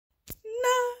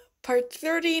Part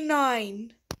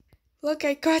 39. Look,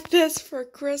 I got this for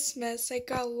Christmas. I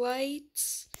got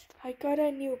lights. I got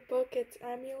a new book. It's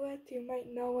Amulet. You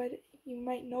might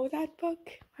know that book.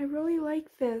 I really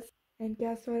like this. And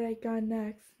guess what I got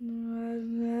next?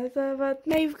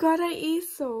 I've got an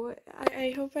easel.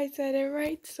 I hope I said it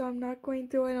right, so I'm not going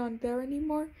to do it on there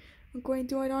anymore. I'm going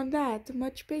to do it on that.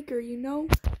 Much bigger, you know?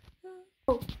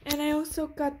 Oh, and I also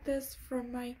got this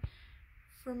from my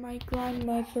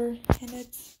grandmother, and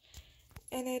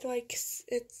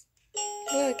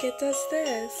look, it does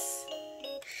this.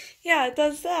 Yeah, it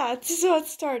does that. So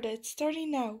it's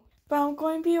starting now. But I'm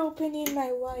going to be opening my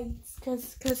lights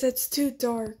cause it's too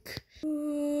dark.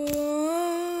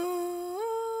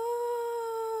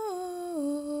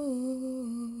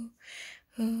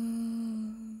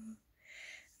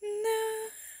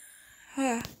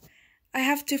 I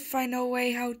have to find a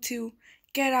way how to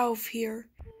get out of here.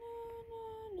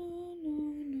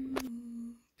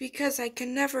 Because I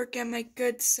can never get my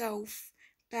good self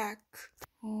back.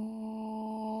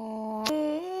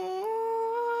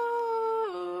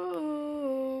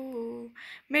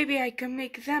 Maybe I can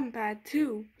make them bad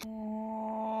too.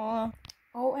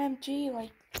 OMG,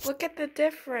 like, look at the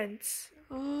difference.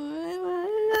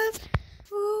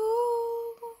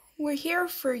 We're here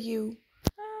for you.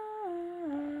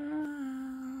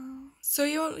 So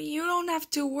you don't have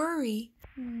to worry.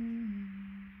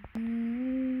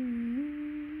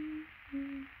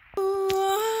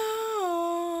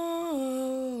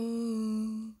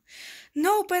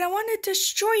 No, but I want to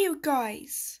destroy you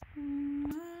guys.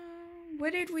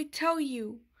 What did we tell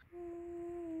you?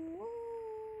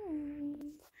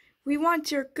 We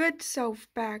want your good self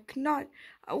back,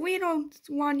 we don't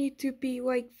want you to be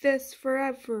like this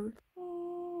forever.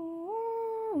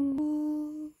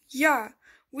 Yeah,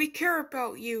 we care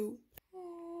about you.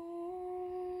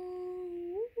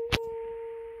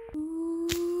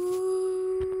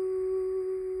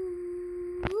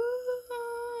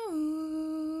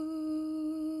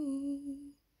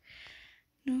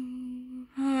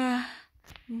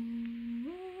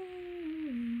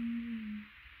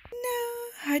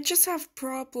 I just have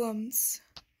problems.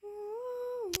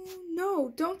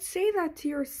 No, don't say that to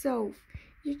yourself.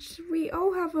 We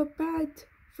all have a bad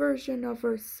version of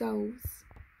ourselves.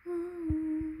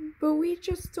 But we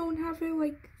just don't have it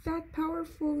like that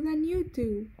powerful than you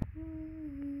do.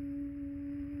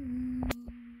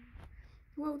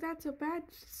 Well, that's a bad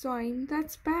sign.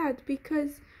 That's bad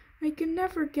because I can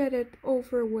never get it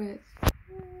over with.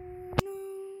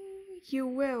 You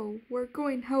will. We're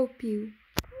going to help you.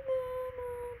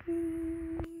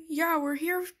 Yeah, we're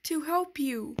here to help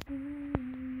you.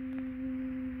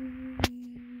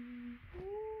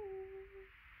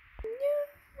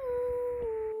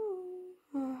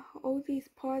 All these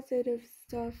positive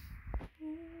stuff.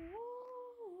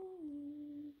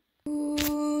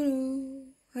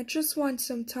 I just want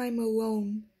some time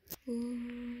alone.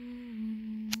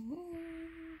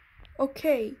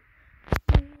 Okay.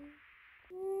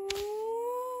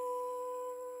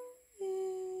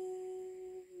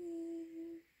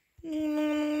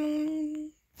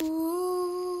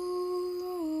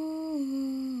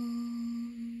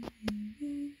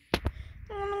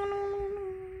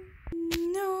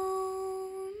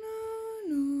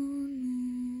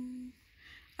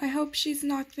 I hope she's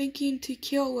not thinking to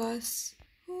kill us.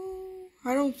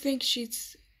 I don't think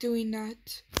she's doing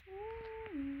that.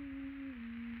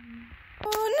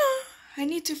 Oh no! I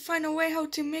need to find a way how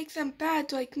to make them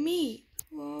bad like me.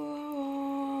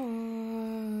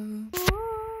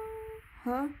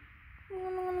 Huh?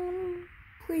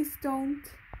 Please don't.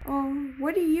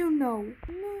 What do you know?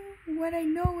 What I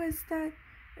know is that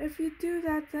if you do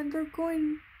that, then they're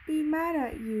going to be mad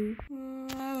at you.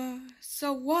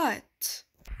 So what?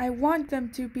 I want them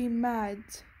to be mad.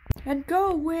 And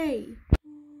go away.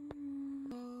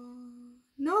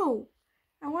 No,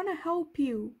 I want to help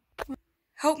you.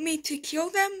 Help me to kill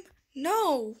them?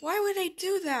 No, why would I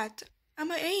do that?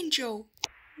 I'm an angel.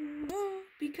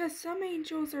 Because some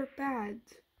angels are bad,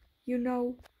 you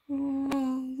know.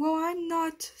 Well, I'm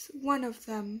not one of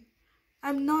them.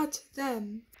 I'm not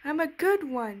them. I'm a good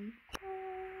one.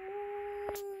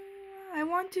 I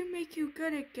want to make you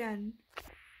good again.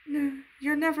 No,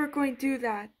 you're never going to do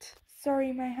that.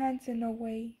 Sorry, my hand's in the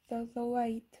way. The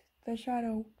light, the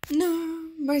shadow.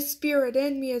 No, my spirit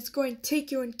in me is going to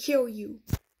take you and kill you.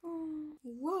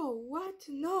 Whoa, what?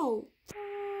 No.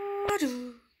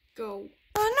 Go.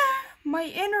 Oh, no, my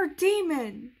inner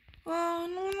demon. Oh,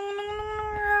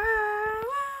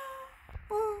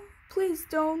 please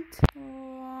don't.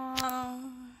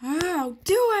 Oh,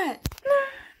 do it.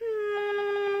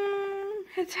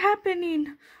 It's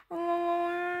happening.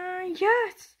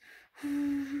 Yes.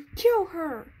 Kill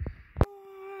her.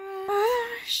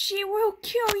 She will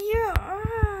kill you.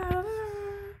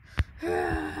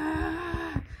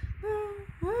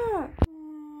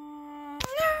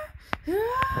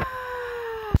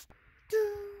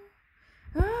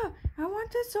 I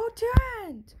want this all to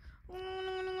end.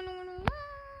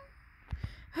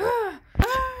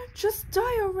 Just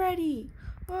die already.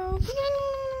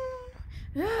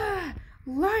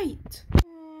 Light.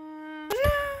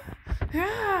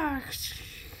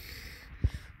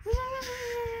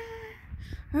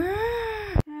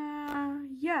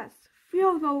 Yes,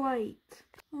 feel the light.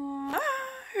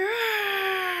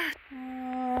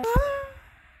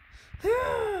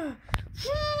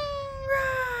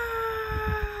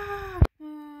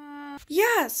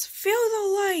 Yes, feel the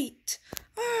light.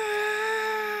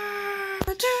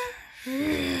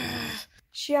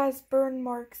 She has burn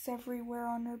marks everywhere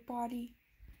on her body.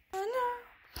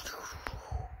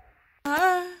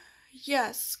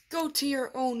 Yes, go to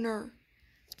your owner.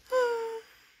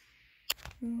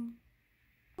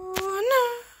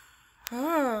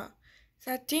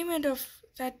 That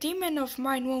demon of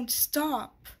mine won't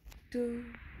stop.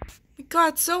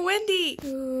 God, so windy.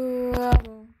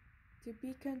 To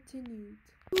be continued.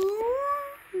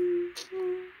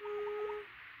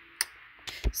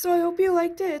 So I hope you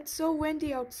liked it. It's so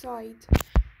windy outside.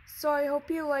 So I hope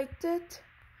you liked it.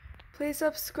 Please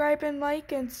subscribe and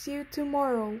like, and see you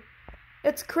tomorrow.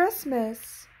 It's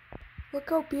Christmas. Look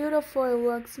how beautiful it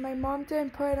looks. My mom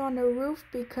didn't put it on the roof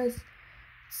because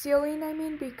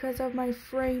of my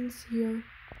frames here.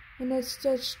 And it's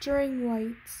just string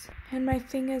lights. And my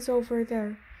thing is over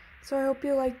there. So I hope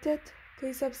you liked it.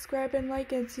 Please subscribe and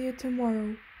like, and see you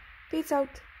tomorrow. Peace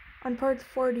out on part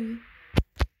 40.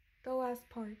 The last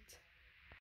part.